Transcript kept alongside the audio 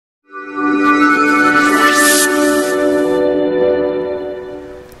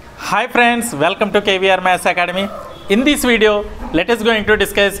Hi friends, welcome to KVR Maths Academy. In this video, let us going to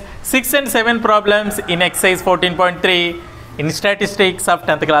discuss 6 and 7 problems in exercise 14.3 in statistics of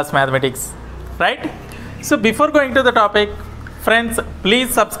 10th class mathematics. Right? So before going to the topic, friends,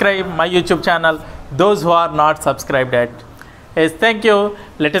 please subscribe my YouTube channel, those who are not subscribed yet. Yes, thank you.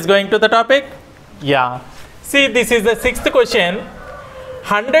 Let us going to the topic. Yeah. See, this is the 6th question.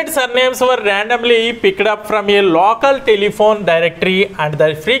 100 surnames were randomly picked up from a local telephone directory and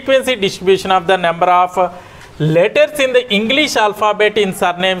the frequency distribution of the number of letters in the English alphabet in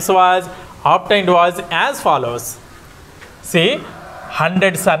surnames was obtained was as follows. See,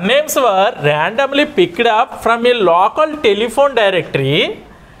 100 surnames were randomly picked up from a local telephone directory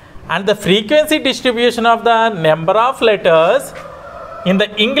and the frequency distribution of the number of letters in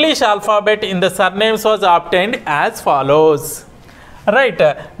the English alphabet in the surnames was obtained as follows. Right,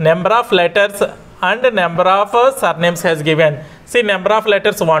 number of letters and number of surnames has given. See, number of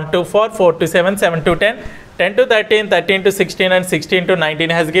letters 1 to 4, 4 to 7, 7 to 10, 10 to 13, 13 to 16 and 16 to 19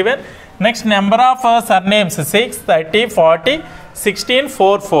 has given. Next, number of surnames 6, 30, 40, 16,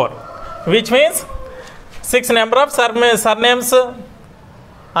 4, 4. Which means 6 number of surnames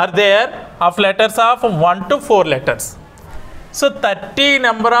are there of letters of 1 to 4 letters. So 30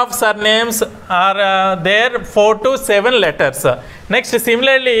 number of surnames are there 4 to 7 letters. Next,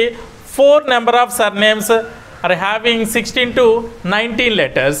 similarly 4 number of surnames are having 16 to 19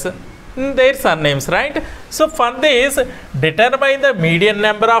 letters in their surnames, right? So for this, determine the median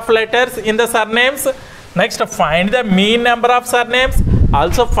number of letters in the surnames. Next, find the mean number of surnames.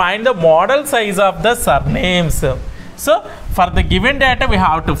 Also find the model size of the surnames. So for the given data, we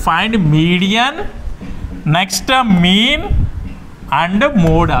have to find median, next mean and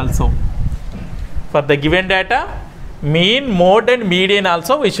mode also. For the given data, mean, mode and median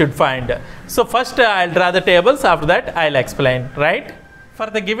also we should find. So first I'll draw the tables, after that I'll explain, right? For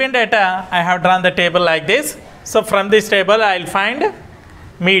the given data, I have drawn the table like this. So from this table I'll find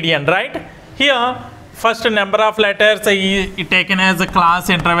median, right? Here first number of letters is taken as a class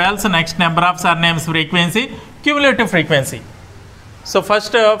intervals, next number of surnames frequency, cumulative frequency. So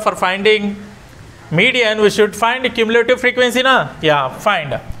first for finding median we should find cumulative frequency, na? Yeah,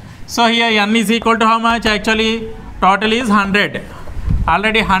 find. So here n is equal to how much? Actually total is 100.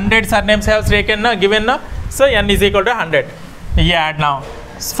 Already 100 surnames have taken, na, given, na? So n is equal to 100. Yeah, add now.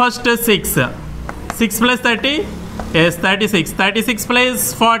 First 6. 6 plus 30 is 36. 36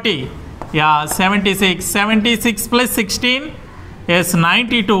 plus 40. Yeah, 76. 76 plus 16 is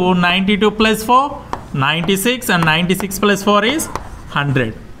 92. 92 plus 4, 96, and 96 plus 4 is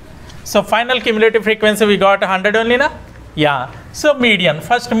 100. So final cumulative frequency we got 100 only, na? Yeah. So median.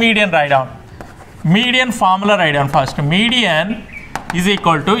 First median write down. Median formula write down first. Median is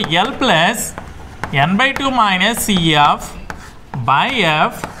equal to L plus n by 2 minus CF by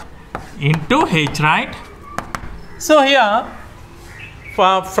F into H, right? So here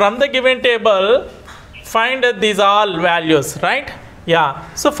from the given table find these all values, right? Yeah.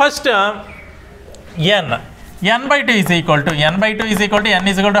 So first n by 2 is equal to n by 2 is equal to n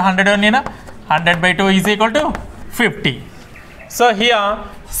is equal to 100 only, na? 100 by 2 is equal to 50. So here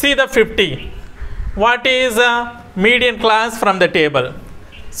see the 50. What is median class from the table?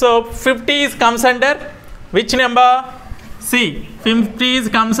 So 50 comes under which number? See, 50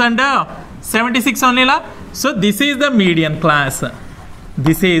 comes under 76 only, la? So this is the median class.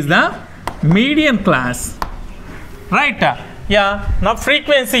 This is the median class, right? Yeah. Now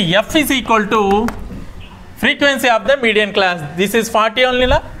frequency F is equal to frequency of the median class. This is 40 only,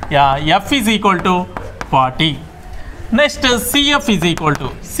 la? Yeah, F is equal to 40. Next, CF is equal to,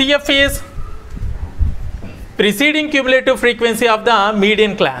 CF is preceding cumulative frequency of the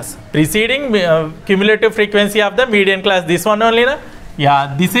median class. Preceding cumulative frequency of the median class. This one only, na?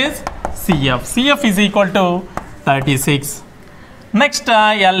 Yeah, this is CF. CF is equal to 36. Next,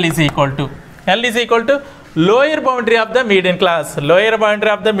 L is equal to lower boundary of the median class. Lower boundary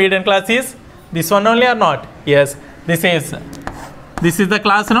of the median class is this one only or not? Yes, this is the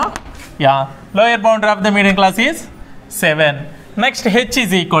class, no? Yeah, lower boundary of the median class is 7. Next, H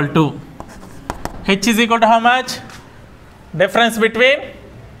is equal to how much? Difference between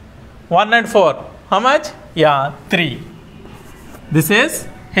 1 and 4. How much? Yeah, 3. This is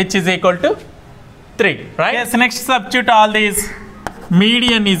H is equal to 3, right? Yes, next substitute all these.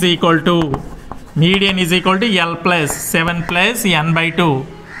 Median is equal to L plus 7 plus n by 2.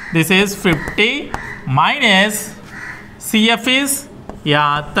 This is 50 minus CF is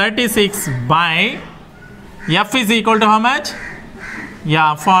 36 by F is equal to how much?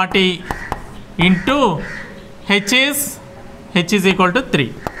 40 into H is equal to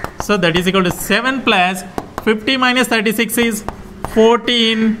 3. So that is equal to 7 plus 50 minus 36 is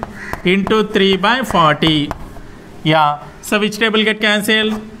 14 into 3 by 40. Yeah, so which table get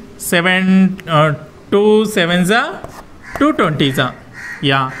cancelled? 7, 2 7s are 2 20s are.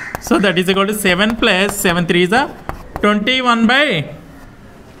 Yeah, so that is equal to 7 plus 7 3s are 21 by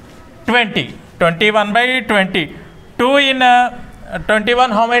 20. 21 by 20. 2 in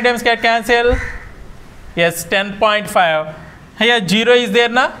 21, how many times get cancelled? Yes, 10.5. Here 0 is there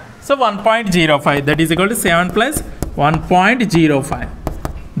now, so 1.05. That is equal to 7 plus 1.05.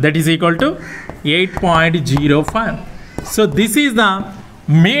 That is equal to 8.05. So this is the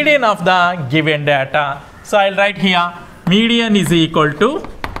median of the given data. So I'll write here median is equal to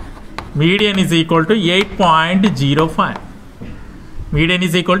 8.05. Median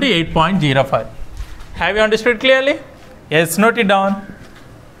is equal to 8.05. Have you understood clearly? Yes, note it down.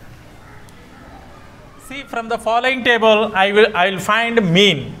 See, from the following table, I will find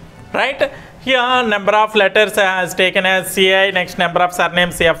mean, right? Here number of letters has taken as CI, next number of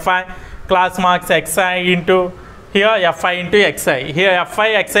surnames FI, class marks XI into here FI into XI. Here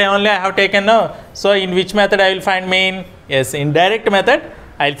FI XI only I have taken now. So in which method I will find mean? Yes, in direct method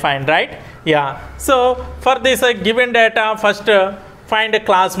I will find, right? Yeah. So for this given data, first find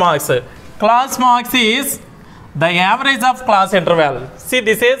class marks. Class marks is the average of class interval. See,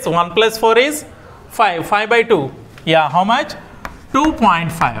 this is 1 plus 4 is 5. 5 by 2. Yeah, how much?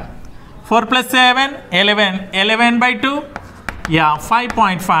 2.5. 4 plus 7, 11. 11 by 2. Yeah,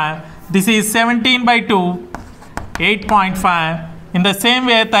 5.5. This is 17 by 2. 8.5. In the same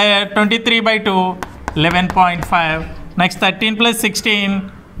way, 23 by 2. 11.5. Next 13 plus 16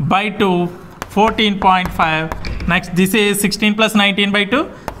 by 2. 14.5. Next this is 16 plus 19 by 2.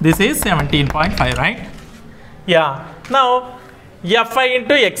 This is 17.5, right? Yeah. Now Fi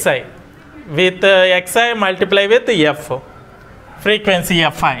into Xi. With Xi multiply with F. Frequency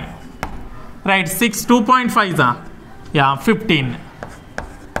Fi. Right. 2.5 is yeah 15.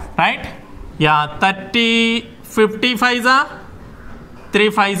 Right? Yeah, 30 55 is 3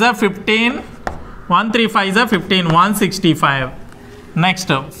 5 is 15. 1 3 5 is 15. 165. Next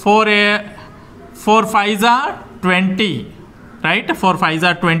 4 5s are 20, right? 4 5s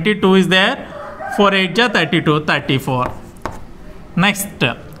are 22 is there. 4 8s are 32, 34. Next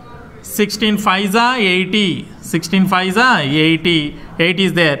 16 5s are 80. 16 5s are 80. 8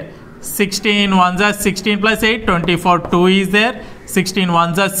 is there. 16 1s are 16 plus 8, 24. 2 is there. 16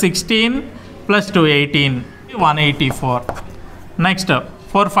 1s are 16 plus 2, 18. 184. Next 4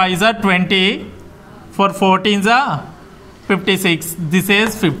 5s are 20. 4 14s are 56. This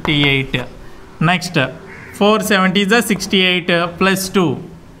is 58. Next 4 70s are 68 plus 2,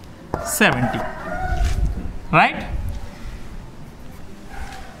 70. Right?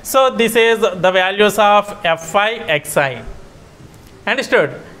 So this is the values of Fi Xi.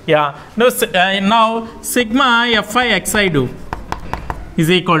 Understood? Yeah. Now sigma Fi Xi do is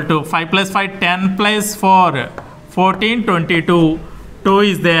equal to 5 plus 5 10 plus 4 14 22. 2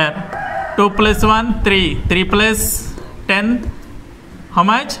 is there. 2 plus 1 3. 3 plus 10 how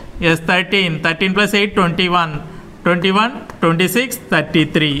much? Yes, 13. 13 plus 8 21. 21 26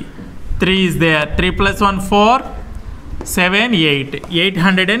 33. 3 is there. 3 plus 1 4 7 8.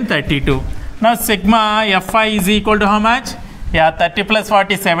 832. Now sigma Fi is equal to how much? Yeah, 30 plus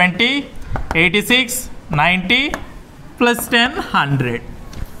 40 70. 86 90 plus 10 100.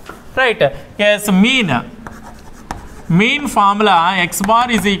 Right? Yes, mean formula x bar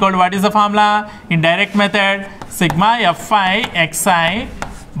is equal to what is the formula? In direct method, sigma Fi Xi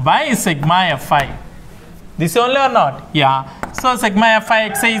by sigma Fi. This only or not? Yeah. So sigma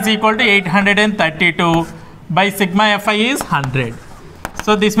Fi Xi is equal to 832 by sigma Fi is 100.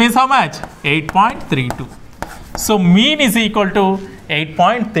 So this means how much? 8.32. So mean is equal to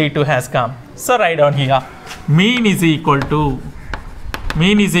 8.32 has come. So write down here. Mean is equal to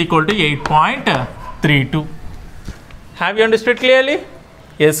 8.32. Have you understood clearly?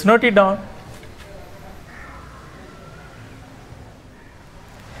 Yes, note it down.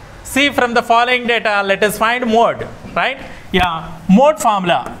 See, from the following data, let us find mode, right? Yeah, mode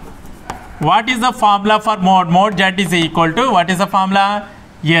formula. What is the formula for mode? Mode Z is equal to, what is the formula?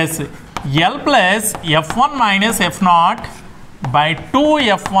 Yes, L plus F1 minus F0 by 2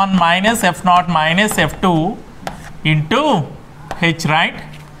 F1 minus F0 minus F2 into H, right?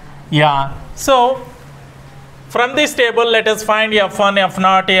 Yeah, so from this table, let us find F1,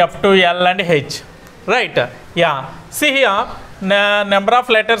 F0, F2, L and H, right? Yeah, see here, number of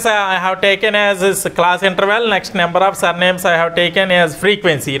letters I have taken as is class interval, next number of surnames I have taken as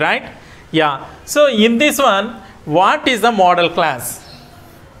frequency, right? Yeah, so in this one, what is the model class?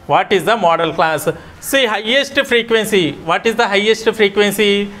 What is the model class? See, highest frequency, what is the highest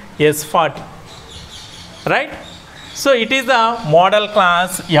frequency? Yes, 40, right? So it is the model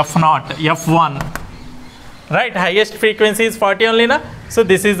class F0, F1. Right, highest frequency is 40 only na. So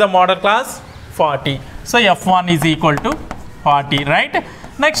this is the model class 40. So F1 is equal to 40, right?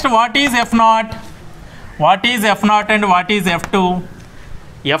 Next, what is F0? What is F0 and what is F2?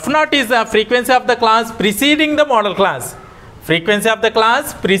 F0 is the frequency of the class preceding the model class. Frequency of the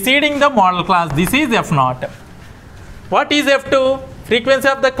class preceding the model class. This is F0. What is F2? Frequency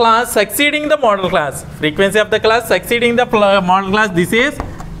of the class succeeding the model class. Frequency of the class succeeding the model class. This is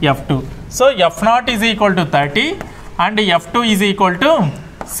F2. So F0 is equal to 30 and F2 is equal to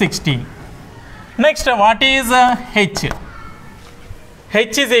 16. Next, what is H?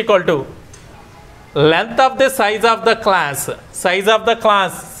 H is equal to length of the size of the class. Size of the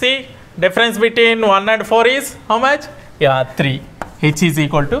class. See, difference between 1 and 4 is how much? Yeah, 3. H is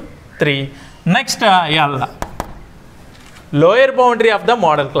equal to 3. Next, L. Lower boundary of the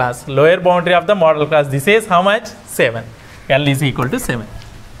model class. Lower boundary of the model class. This is how much? 7. L is equal to 7.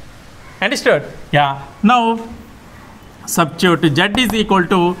 Understood? Yeah. Now, substitute Z is equal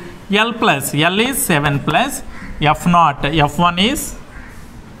to L plus. L is 7 plus F0. F1 is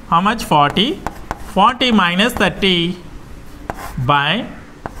how much? 40. 40 minus 30 by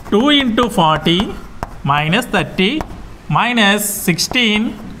 2 into 40 minus 30 minus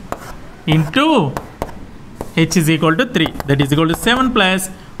 16 into H is equal to 3. That is equal to 7 plus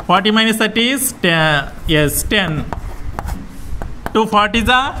 40 minus 30 is 10. Yes, 10. 2 40s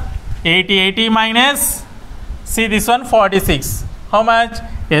are 80. 80 minus, see this one, 46. How much?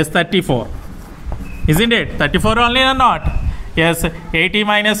 Yes, 34. Isn't it? 34 only or not? Yes, 80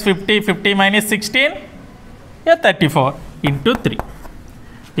 minus 50. 50 minus 16. Yeah, 34 into 3.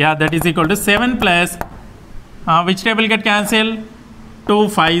 Yeah, that is equal to 7 plus, which table get cancelled? 2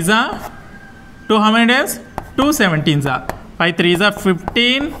 5s are, 2 how many days? 2 17s are. 5 3s are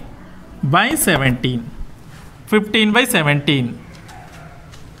 15 by 17. 15 by 17.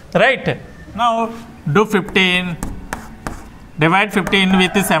 Right. Now do 15. Divide 15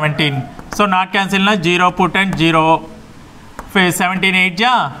 with 17. So not cancel na, 0 put and 0. 17 8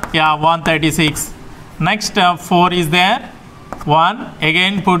 ja? Yeah, 136. Next 4 is there. 1.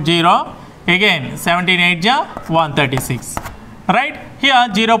 Again put 0. Again 17 8 ja? 136. Right. Here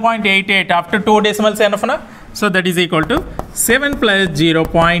 0.88 after 2 decimals enough na? So that is equal to 7 plus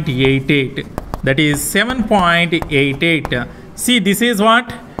 0.88. That is 7.88. See, this is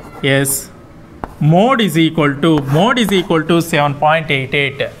what? Yes. Mode is equal to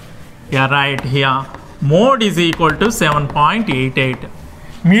 7.88. Yeah, right here. Mode is equal to 7.88.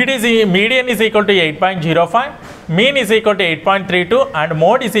 Median is equal to 8.05. Mean is equal to 8.32 and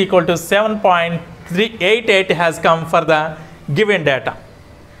mode is equal to 7.388 has come for the given data.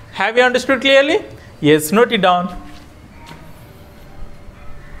 Have you understood clearly? Yes, note it down.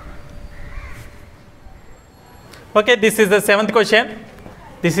 Okay, this is the 7th question.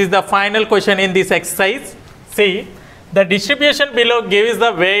 This is the final question in this exercise. See, the distribution below gives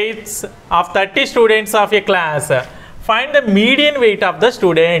the weights of 30 students of a class. Find the median weight of the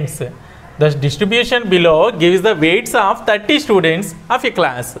students. The distribution below gives the weights of 30 students of a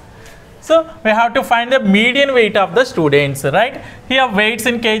class. So we have to find the median weight of the students, right? Here weights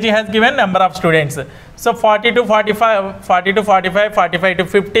in kg has given number of students. So 40 to 45, 40 to 45, 45 to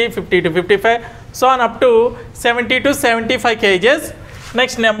 50, 50 to 55, so on up to 70 to 75 kgs.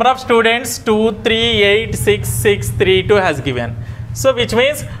 Next number of students 2, 3, 8, 6, 6, 3, 2 has given. So which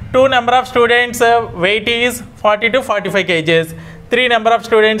means 2 number of students weight is 40 to 45 kgs. 3 number of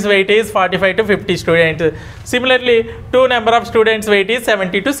students weight is 45 to 50 students. Similarly, 2 number of students weight is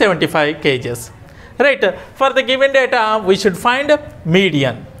 70 to 75 kgs. Right. For the given data, we should find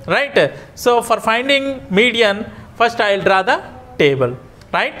median. Right. So for finding median, first I will draw the table.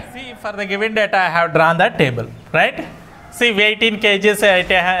 Right. See, for the given data, I have drawn the table. Right. See, weight in kgs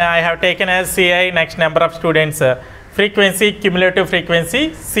I have taken as Ci. Next number of students, frequency, cumulative frequency,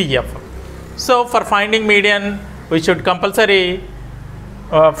 Cf. So for finding median, we should compulsory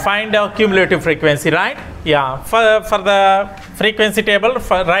find a cumulative frequency, right? Yeah, for the frequency table,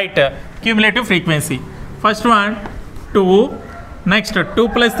 write cumulative frequency. First one 2, next 2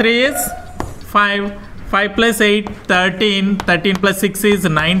 plus 3 is 5, 5 plus 8 13, 13 plus 6 is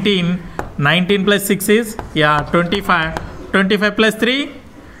 19, 19 plus 6 is 25, 25 plus 3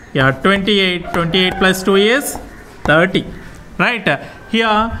 28, 28 plus 2 is 30. Right.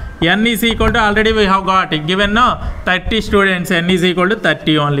 Here n is equal to, already we have got it given now 30 students, n is equal to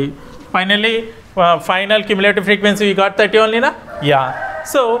 30 only. Finally final cumulative frequency we got 30 only na? Yeah.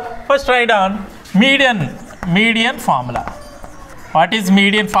 So first write down median formula. What is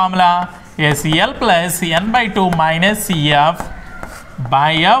median formula? Yes, L plus n by 2 minus Cf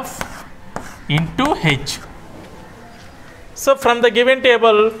by f into h. So from the given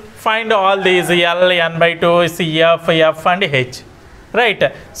table, find all these L, n by 2, C, F, F and H.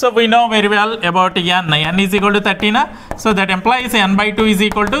 Right. So we know very well about n. N is equal to 30. So that implies n by 2 is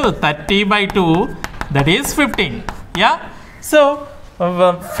equal to 30 by 2. That is 15. Yeah. So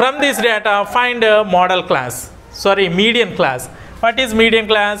from this data, find a model class. Sorry, median class. What is median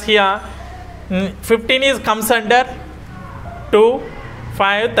class here? 15 is comes under 2,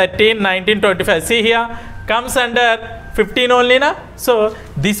 5, 13, 19, 25. See here, comes under 15 only na. So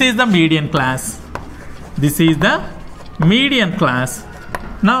this is the median class. This is the median class.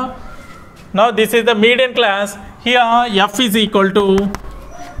 Now this is the median class. Here F is equal to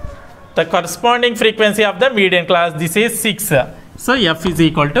the corresponding frequency of the median class. This is 6. So F is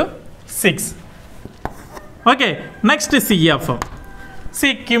equal to 6. Okay, next CF.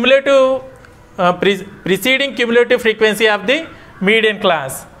 See, cumulative preceding cumulative frequency of the median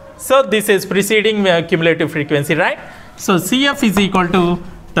class. So this is preceding cumulative frequency, right? So CF is equal to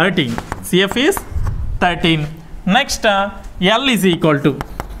 13. CF is 13. Next, L is equal to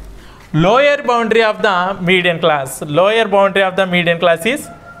lower boundary of the median class. Lower boundary of the median class is,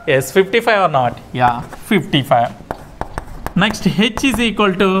 yes, 55 or not? Yeah, 55. Next, H is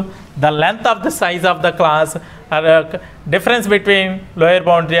equal to the length of the size of the class, or difference between lower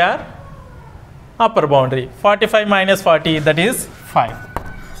boundary or upper boundary. 45 minus 40, that is 5.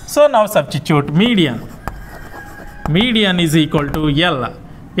 So now substitute median. Median is equal to L.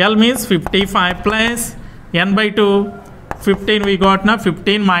 L means 55 plus n by 2. 15 we got now.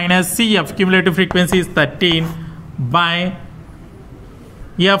 15 minus CF, cumulative frequency is 13, by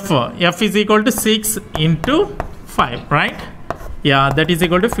F. F is equal to 6 into 5, right? Yeah, that is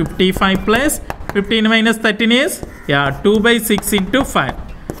equal to 55 plus 15 minus 13 is, yeah, 2 by 6 into 5.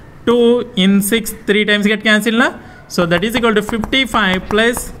 2 in 6, 3 times get cancelled na? So that is equal to 55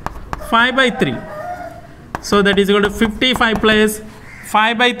 plus 5 by 3. So that is equal to 55 plus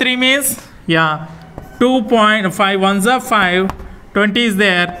 5 by 3 means, yeah, 2.5 ones are 5, 20 is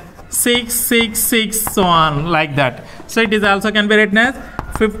there, 6, 6, 6, so on, like that. So it is also can be written as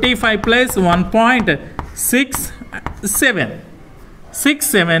 55 plus 1.67.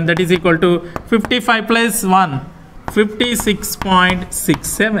 67, that is equal to 55 plus 1,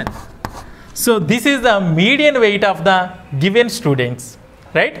 56.67. So this is the median weight of the given students,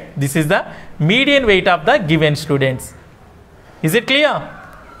 right? This is the median weight of the given students. Is it clear?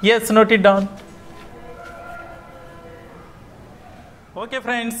 Yes, note it down. Okay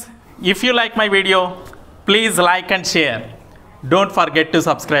friends, if you like my video, please like and share. Don't forget to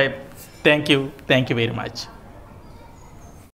subscribe. Thank you very much.